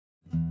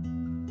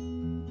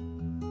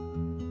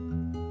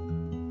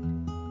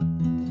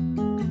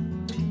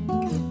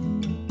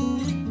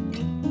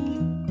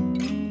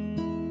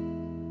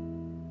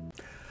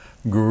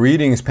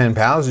Greetings, pen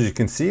pals. As you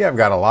can see, I've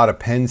got a lot of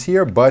pens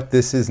here, but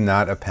this is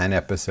not a pen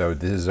episode.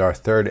 This is our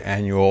third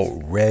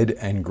annual red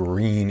and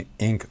green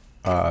ink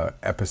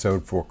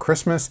episode for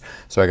Christmas.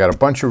 So I got a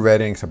bunch of red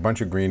inks, a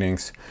bunch of green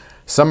inks.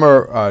 Some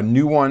are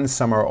new ones,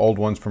 some are old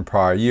ones from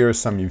prior years,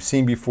 some you've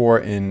seen before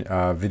in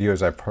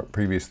videos I've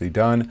previously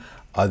done,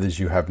 others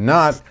you have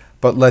not.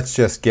 But let's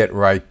just get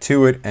right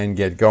to it and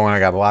get going. I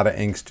got a lot of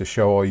inks to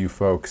show all you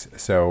folks,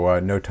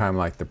 so no time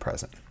like the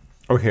present.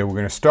 Okay, we're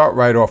going to start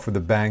right off with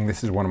a bang.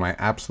 This is one of my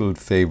absolute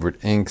favorite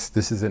inks.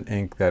 This is an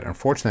ink that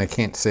unfortunately I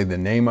can't say the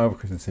name of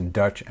because it's in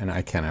Dutch and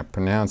I cannot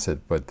pronounce it,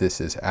 but this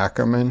is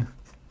Ackerman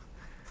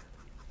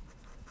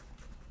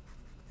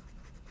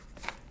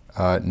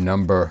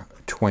number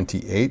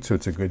 28. So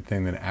it's a good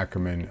thing that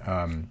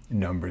Ackerman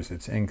numbers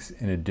its inks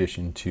in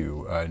addition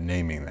to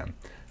naming them.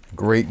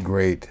 Great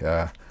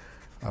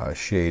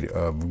shade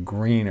of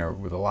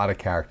green with a lot of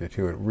character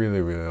to it.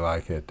 Really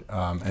like it.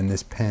 And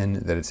this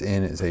pen that it's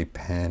in is a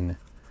pen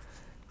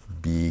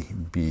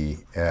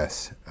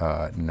BBS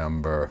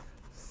number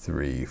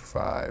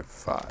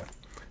 355.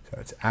 So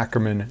it's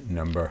Ackerman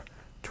number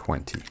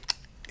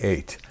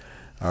 28.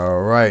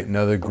 All right,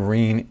 another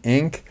green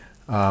ink.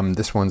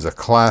 This one's a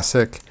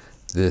classic.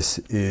 This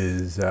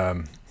is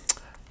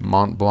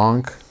Mont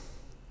Blanc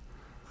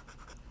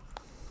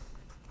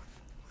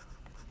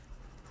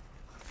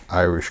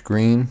Irish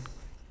green.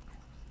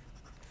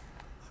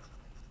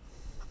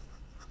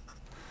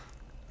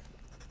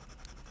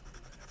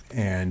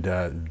 And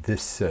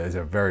this is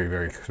a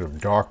very sort of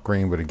dark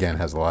green, but again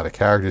has a lot of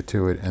character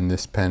to it. And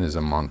this pen is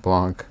a Mont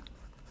Blanc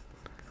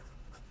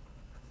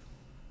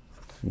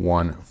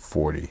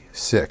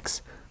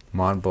 146.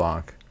 Mont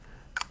Blanc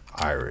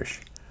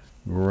Irish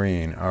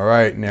green. All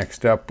right,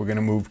 next up we're going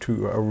to move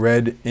to a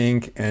red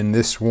ink, and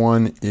this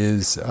one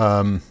is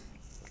in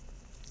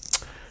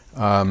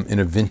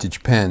a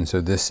vintage pen.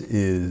 So this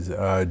is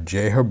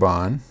J.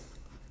 Herbin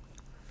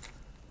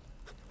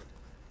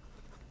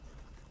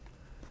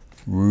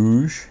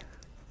Rouge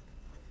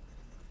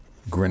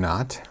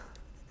Granat.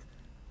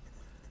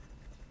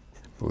 I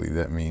believe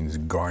that means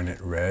garnet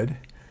red.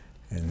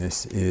 And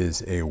this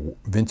is a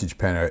vintage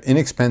pen, an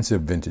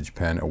inexpensive vintage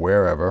pen, a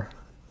wherever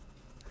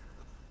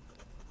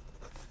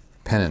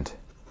pennant.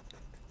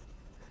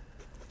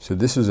 So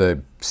this is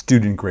a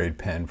student grade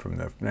pen from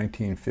the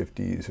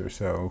 1950s or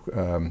so.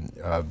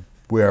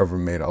 Wherever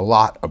made a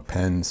lot of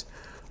pens,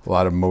 a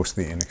lot of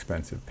mostly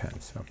inexpensive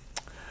pens. So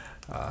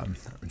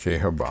J.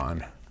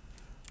 Herbin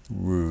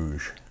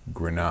Rouge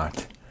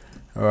Granat.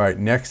 All right,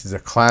 next is a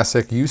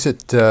classic. Use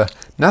it,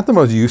 not the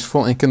most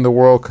useful ink in the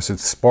world because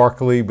it's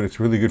sparkly, but it's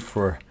really good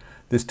for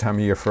this time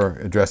of year for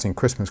addressing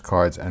Christmas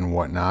cards and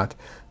whatnot.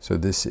 So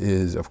this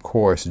is, of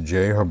course,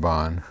 J.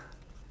 Herbin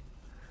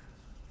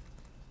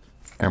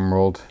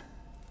Emerald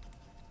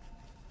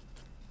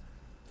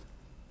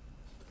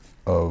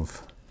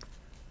of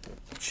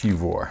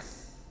Chivor.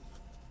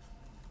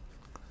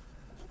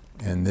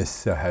 And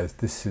this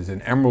is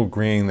an emerald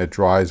green that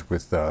dries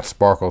with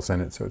sparkles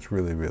in it, so it's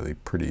really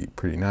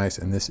pretty nice.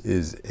 And this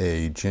is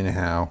a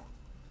Jinhao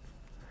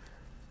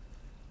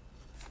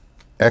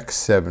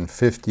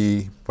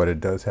X750, but it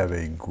does have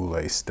a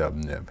Goulet stub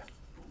nib.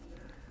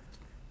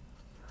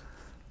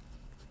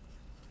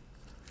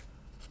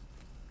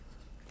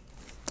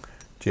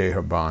 J.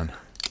 Herbin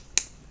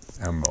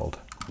Emerald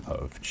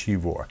of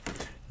Chivor.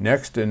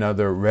 Next,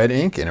 another red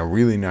ink and a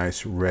really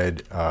nice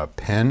red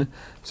pen.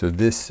 So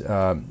this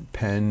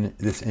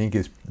this ink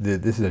is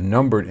this is a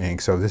numbered ink.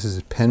 So this is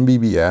Pen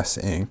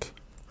BBS ink,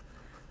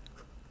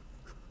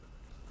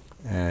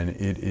 and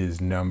it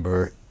is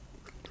number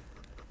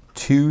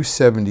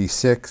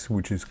 276,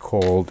 which is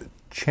called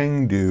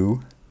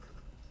Chengdu.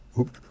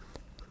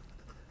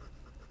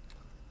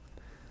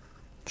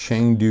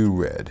 Chengdu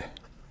red.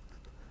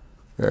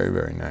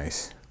 Very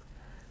nice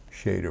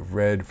shade of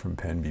red from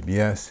Pen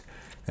BBS.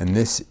 And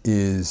this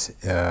is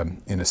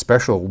in a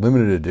special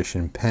limited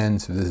edition pen.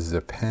 So this is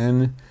a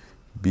Pen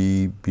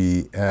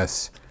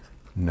BBS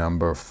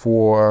number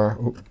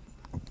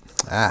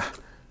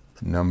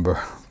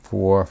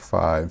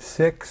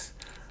 456,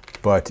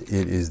 but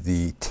it is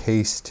the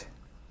Taste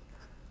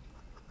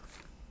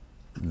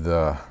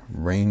the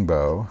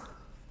Rainbow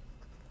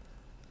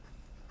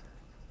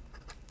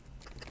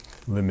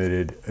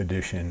limited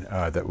edition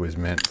that was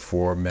meant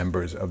for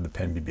members of the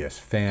Pen BBS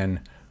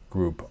fan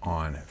group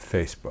on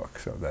Facebook.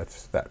 So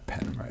that's that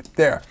pen right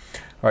there.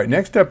 All right,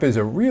 next up is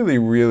a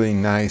really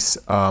nice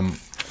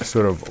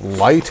sort of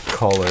light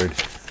colored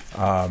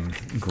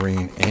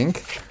green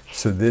ink.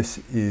 So this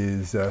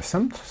is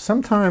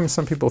sometimes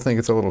some people think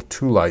it's a little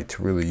too light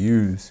to really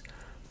use,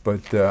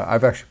 but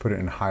I've actually put it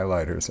in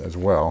highlighters as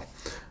well.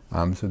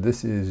 So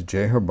this is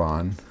J.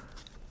 Herbin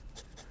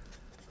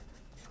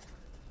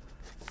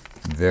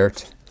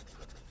Vert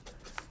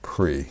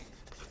Prix.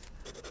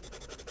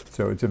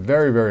 So it's a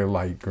very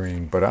light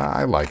green, but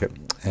I like it,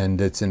 and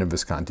it's in a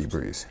Visconti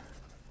Breeze.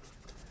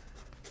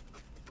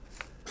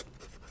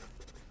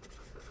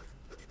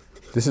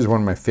 This is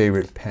one of my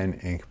favorite pen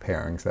ink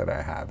pairings that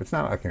I have. It's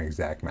not like an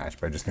exact match,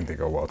 but I just think they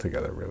go well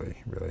together really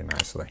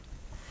nicely.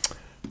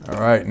 All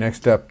right,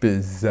 next up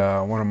is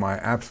one of my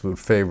absolute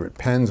favorite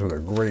pens with a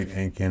great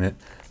ink in it.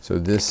 So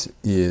this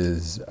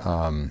is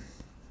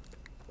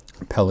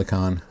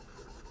Pelikan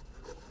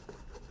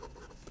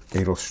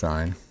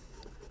Edelstein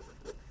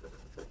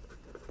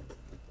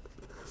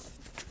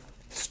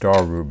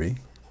Star Ruby.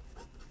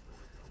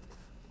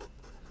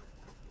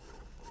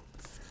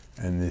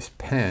 And this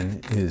pen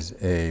is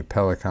a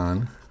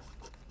Pelikan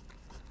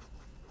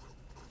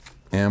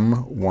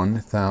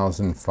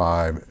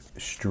M1005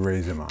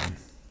 Stresemann.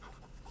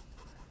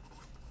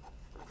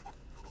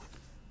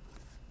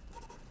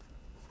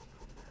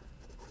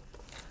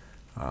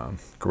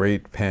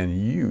 Great pen,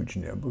 huge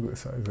nib. Look at the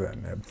size of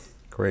that nib.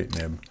 Great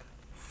nib.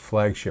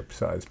 Flagship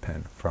size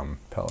pen from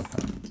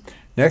Pelikan.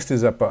 Next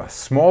is up a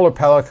smaller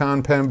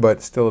Pelikan pen,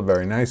 but still a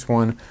very nice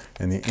one.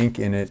 And the ink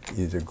in it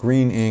is a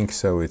green ink,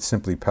 so it's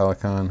simply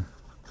Pelikan.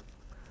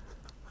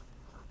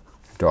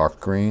 Dark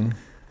green,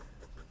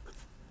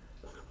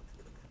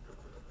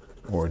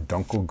 or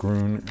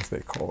Dunkelgrün as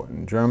they call it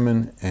in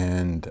German.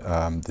 And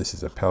this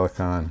is a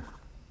Pelikan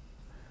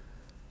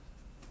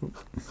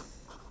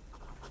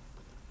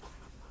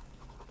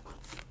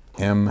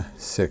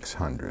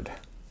M600.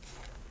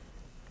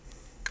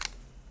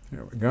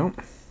 There we go.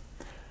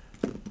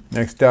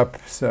 Next up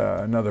is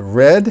another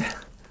red,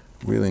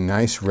 really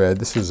nice red.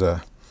 This is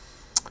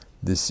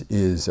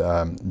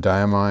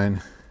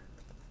Diamine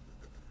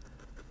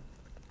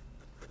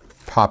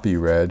Poppy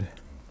Red.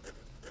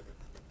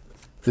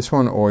 This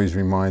one always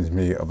reminds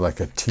me of like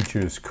a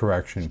teacher's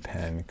correction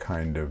pen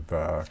kind of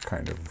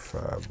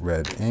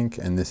red ink,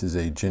 and this is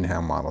a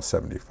Jinhao Model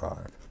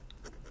 75,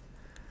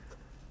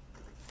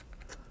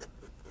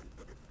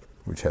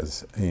 which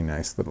has a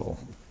nice little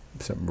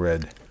some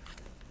red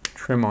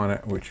trim on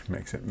it, which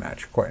makes it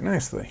match quite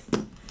nicely.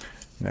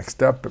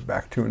 Next up,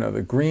 back to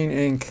another green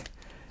ink,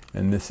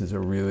 and this is a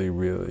really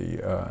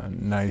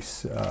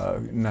nice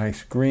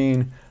nice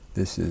green.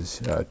 This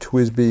is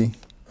Twisby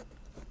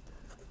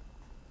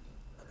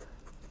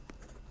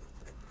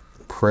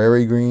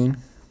Prairie Green.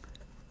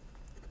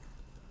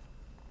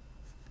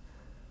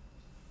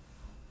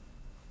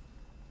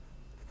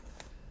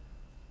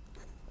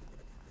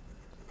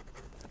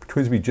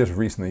 Twisby just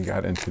recently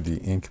got into the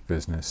ink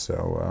business,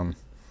 so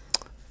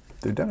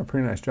they've done a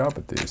pretty nice job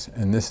at these.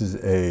 And this is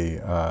a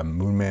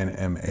Moonman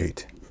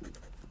M8.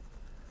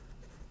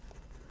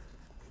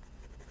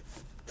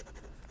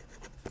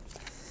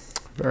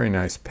 Very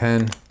nice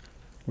pen,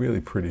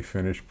 really pretty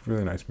finish,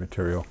 really nice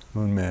material.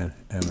 Moonman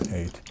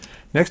M8.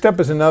 Next up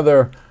is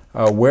another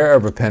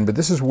Wherever pen, but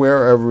this is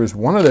Wherever is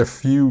one of their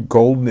few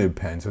gold nib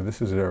pens. So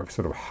this is their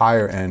sort of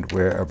higher end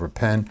Wherever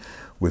pen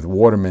with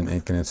Waterman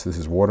ink in it. So this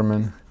is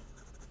Waterman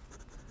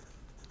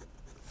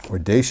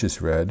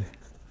Audacious Red.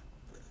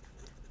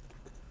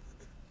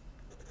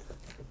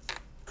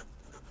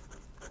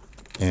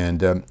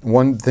 And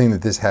one thing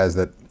that this has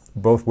that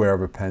both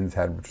Wherever pens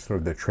had, which is sort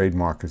of their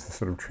trademark, is the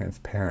sort of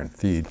transparent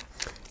feed.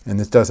 And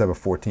this does have a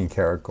 14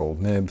 karat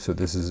gold nib, so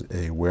this is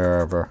a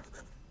Wherever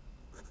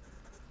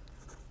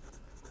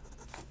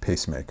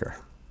Pacemaker.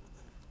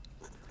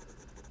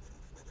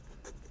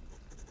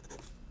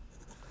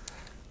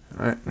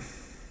 All right,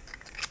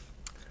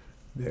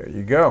 there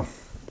you go.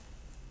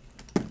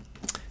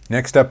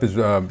 Next up is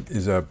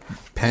a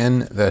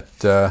pen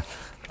that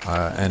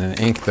and an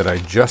ink that I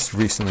just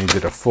recently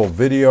did a full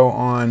video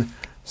on.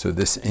 So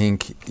this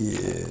ink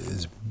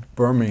is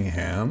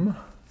Birmingham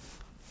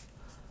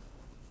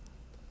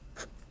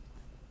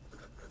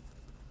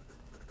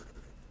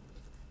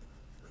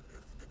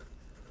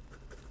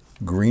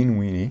Green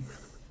Weenie.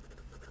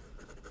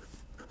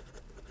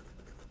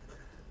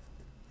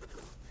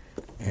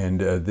 And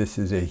this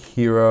is a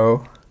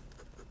Hero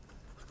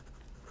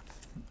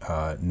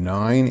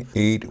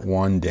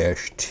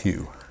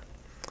 981-2.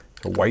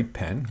 A white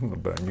pen, a little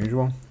bit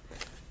unusual.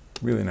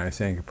 Really nice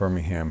ink,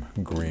 Birmingham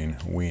Green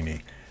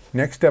Weenie.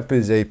 Next up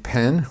is a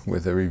pen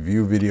with a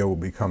review video will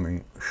be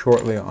coming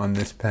shortly on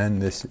this pen.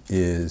 This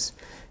is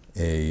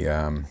a,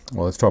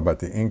 well, let's talk about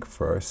the ink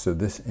first. So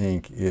this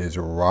ink is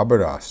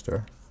Robert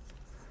Oster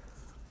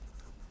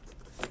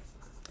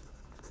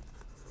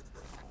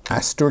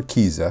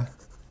Astorquiza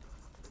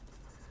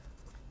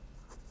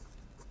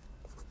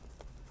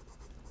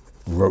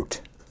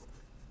Wrote.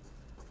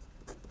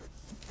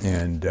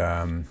 And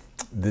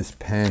this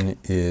pen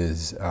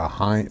is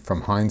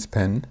from Heinz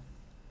Pen,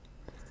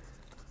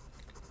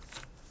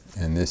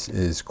 and this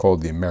is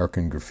called the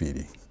American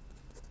Graffiti.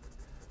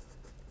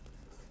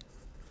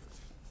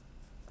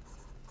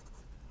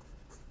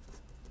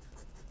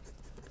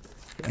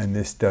 And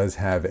this does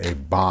have a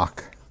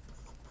Bach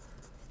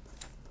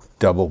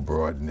double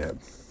broad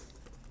nib.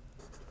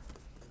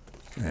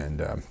 And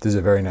this is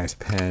a very nice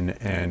pen,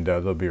 and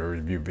there'll be a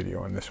review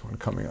video on this one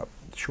coming up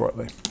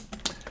shortly.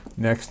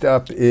 Next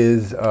up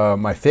is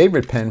my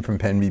favorite pen from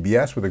Pen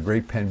BBS with a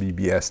great Pen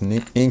BBS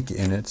ink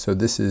in it. So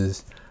this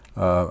is,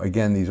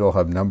 again, these all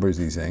have numbers,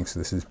 these inks. So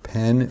this is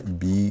Pen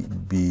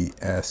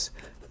BBS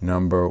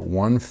number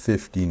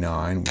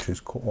 159, which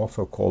is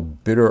also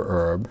called Bitter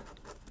Herb.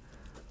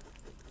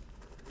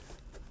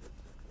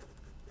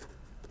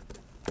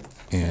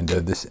 And And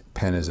this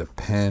pen is a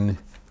Pen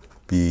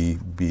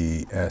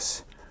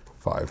BBS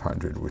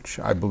 500, which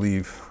I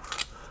believe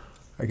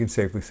I can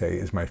safely say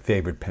is my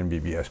favorite Pen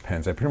BBS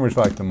pens. I pretty much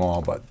like them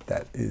all, but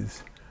that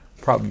is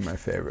probably my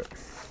favorite.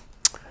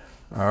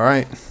 All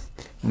right,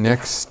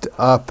 next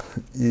up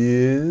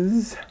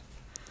is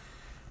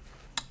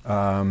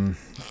a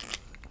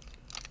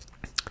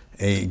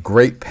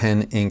great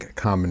pen ink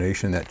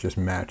combination that just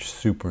matched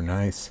super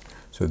nice.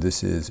 So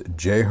this is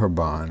J.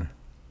 Herbin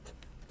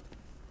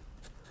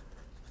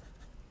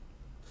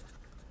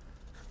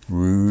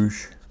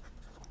Rouge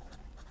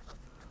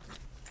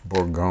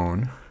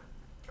Bourgogne.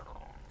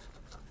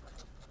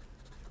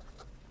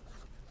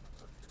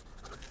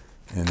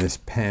 And this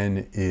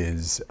pen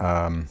is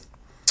a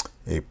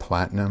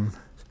platinum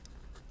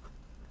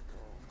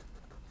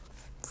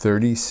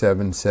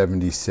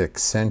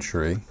 3776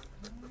 Century.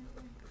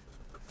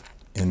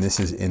 And this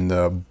is in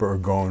the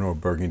Bourgogne or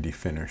Burgundy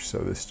finish. So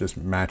this just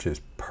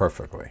matches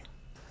perfectly.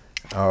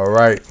 All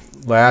right,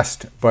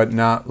 last but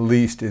not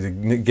least is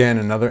again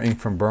another ink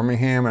from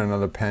Birmingham and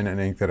another pen and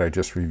ink that I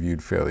just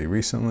reviewed fairly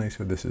recently.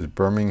 So this is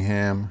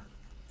Birmingham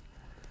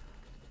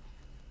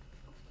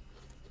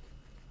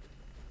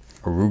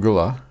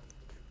Arugula,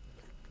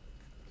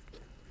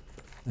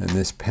 and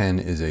this pen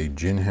is a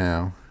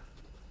Jinhao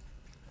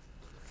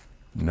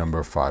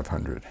number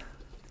 500.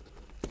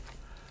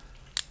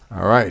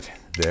 All right,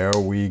 there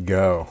we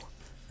go.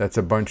 That's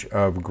a bunch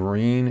of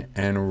green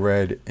and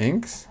red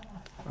inks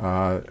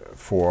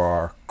for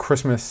our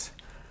Christmas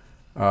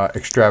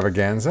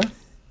extravaganza.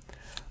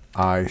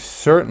 I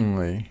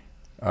certainly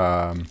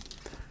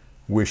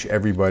wish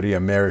everybody a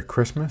Merry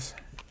Christmas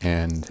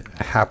and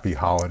Happy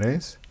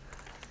Holidays.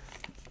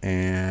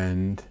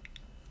 And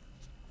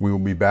we will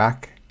be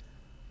back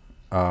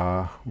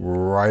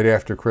right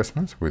after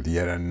Christmas with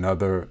yet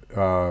another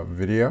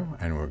video,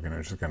 and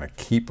we're just gonna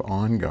keep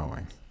on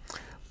going.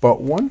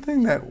 But one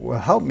thing that will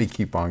help me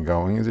keep on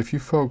going is if you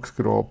folks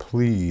could all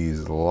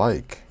please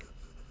like,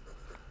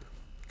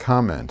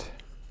 comment,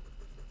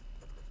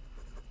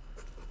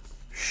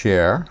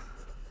 share,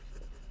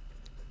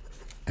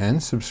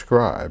 and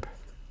subscribe.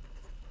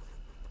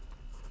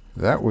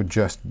 That would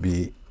just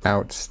be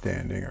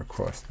outstanding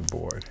across the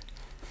board.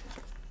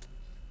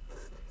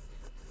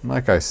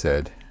 Like I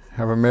said,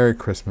 have a Merry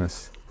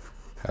Christmas,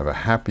 have a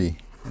happy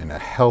and a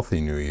healthy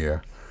New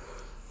Year.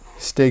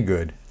 Stay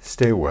good,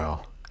 stay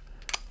well,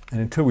 and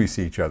until we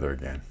see each other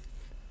again,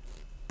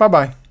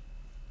 bye-bye.